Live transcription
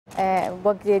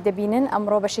وەک دەبینن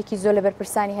ئەمڕۆ بەشێکی زۆر لە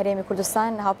بەرپرسانی هەرێمی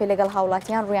کوردستان هاوپێ لەگەڵ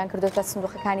هاوڵاتیان ڕویان کردوتە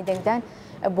سندوقەکانی دەنگدان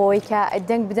بۆی کە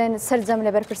دەنگ بدەن سەرجەم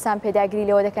لە بەرپرسان پێداگیری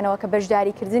لەوە دەکەنەوە کە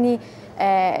بەشداریکردنی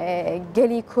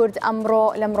گەلی کورد ئەمڕۆ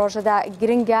لەم ڕۆژەدا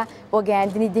گرنگە بۆ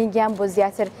گەیاندنی دەنگیان بۆ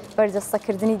زیاتر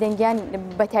بەردەستەکردنی دەنگیان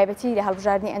بە تایبەتی لە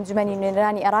هەڵبژاردننی ئەنجومەنی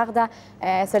نوێنەرانی عێراقدا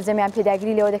سەرجەمیان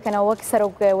پێداگیری لەوە دەکەنەوە وەک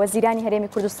سەرۆک وەزیرانی هەرێمی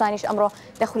کوردستانیش ئەمڕۆ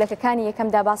لە خولەکەکانی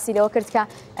یەکەمدا باسی لەوە کرد کە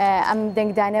ئەم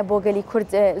دەنگدانە بۆ گەلی کورد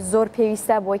زۆر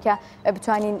پێویستە بۆی کە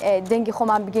بتوانین دەنگی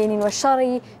خۆمان بگەینین و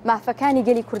شەڕی مافەکانی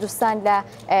گەلی کوردستان لە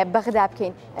بەغدا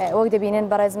بکەین وەک دەبینن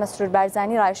بەڕێز مەسروور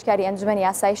بارزانی ڕایشکاری ئەنجومەنی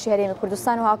یاسایشی هەرێمی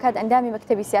کوردستان و هاوکات ئەندامی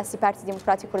مەکتەبی سیاسی پارتی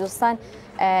دیموکراتی کوردستان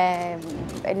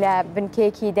لە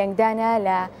بنکەیەکی دەنگدانە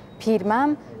لە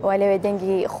پیرمام و لەوێ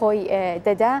دەنگی خۆی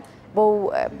دەدا بۆ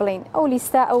بڵین ئەو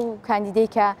لیستە ئەو کاندیدەی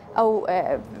کە ئەو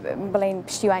بڵین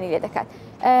پشتیوانی لێ دەکات.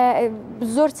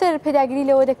 زۆرتر پێداگیری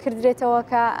لەوە دەکردرێتەوە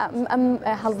کە ئەم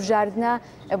هەڵبژاردنە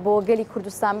بۆ گەلی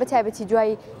کوردستان بەتایبەتی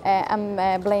دوای ئەم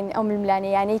بڵین ئەو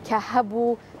ململانەیانەی کە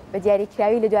هەبوو بە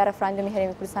دیاریکراوی لە دوای ڕەفراندۆمی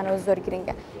هەرێمی کوردستانەوە زۆر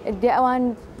گرنگە. ئەوان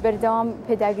بەردەوام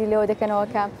پێداگیری لەوە دەکەنەوە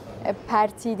کە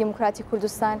پارتی دیموکراتی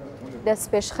کوردستان دەست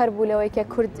پێشخەر بوو لەوەی کە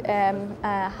کورد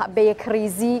بە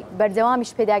یەکڕیزی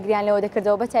بەردەوامیش پێداگریان لەوە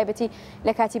دەکردەوە بە تایبەتی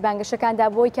لە کاتی بانگەشەکاندا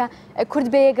بۆی کە کورد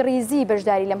بە یەکڕیزی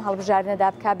بەشداری لەم هەڵبژاردنەدا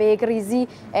بکە بە یەکڕیزی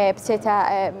بچێتە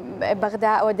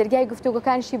بەغدا ئەوە دەرگای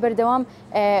گفتوگۆکانیشی بەردەوام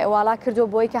واڵا کردو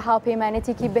بۆی کە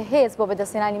هاوپەیمانەتێکی بەهێز بۆ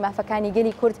بەدەستێنانی مافەکانی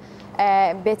گەلی کورد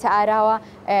بێتە ئاراوە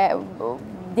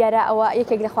دیارە ئەوە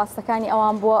یەکێک لە خواستەکانی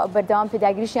ئەوان بۆ بەردەوام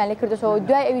پێداگریشیان لێ کردەوە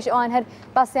دوای ئەویش ئەوان هەر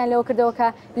باسییان لەوە کردەوە کە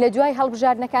لە دوای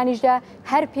هەڵبژاردنەکانیشدا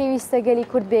هەر پێویستە گەلی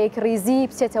کورد بە یەکڕیزی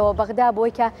بچێتەوە بەغدا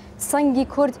بۆی کە سەنگی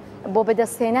کورد بۆ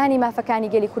بەدەستهێنانی مافەکانی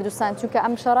گەلی کوردستان چونکە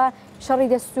ئەم شەڕی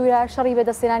دەستورە شەڕی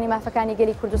بەدەستێنانی مافەکانی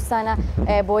گەلی کوردستانە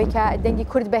بۆی کە دەنگی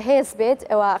کورد بەهێز بێت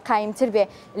ئەوە قایمتر بێ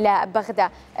لە بەغدا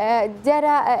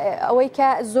دیارە ئەوەی کە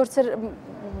زۆرتر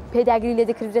پێداگیری لێ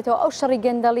دەکردێتەوە ئەو شەڕی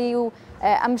گەندەڵی و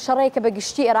ئەم شەڕەیە کە بە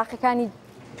گشتی عێراقیەکانی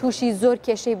تووشی زۆر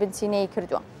کێشەی بنچینەی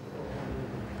کردووە.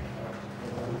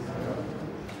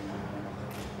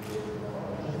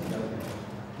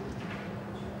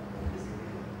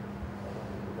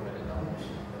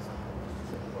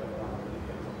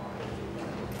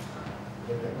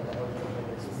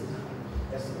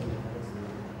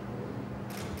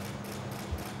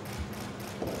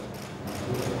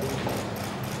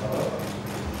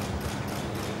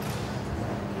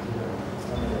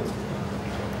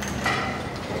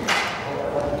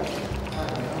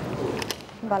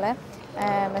 بەڵێ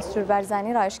مەسروور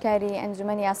بارزانی ڕایشکاری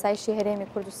ئەنجومەنی یاسایشی هەرێمی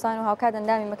کوردستان و هاوکات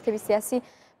ئەندامی مەکتەبی سیاسی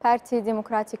پارتی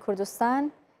دیموکراتی کوردستان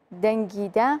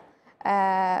دەنگیدا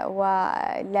و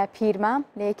لە پیرمام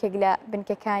لە یەکێک لە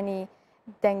بنکەکانی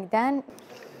دەنگدان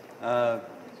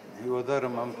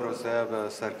هیوادارم ئەم پرۆسەیە بە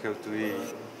سەرکەوتووی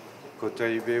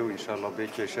کۆتایی بێ و ئینشاڵڵا بێ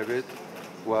کێشە بێت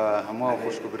و هەموو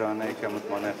خوشکبرانەی کە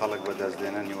متمانەی خەڵک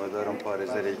بەدەستدێنن هیوادارم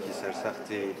پارێزەرێکی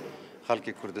سەرسەختی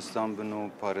خەڵکی کوردستان بن و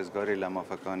پارێزگاری لە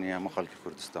مافەکانی هەموو خەڵکی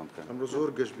کوردستان بکەن. ئەمڕۆ زۆر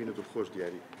گەشت بینت و خۆش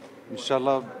دیاری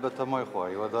ئینشاڵڵا بە تەمای خوا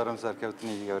هیوادارم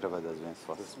سەرکەوتنی گەورە بەدەست بێن.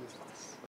 سپاس.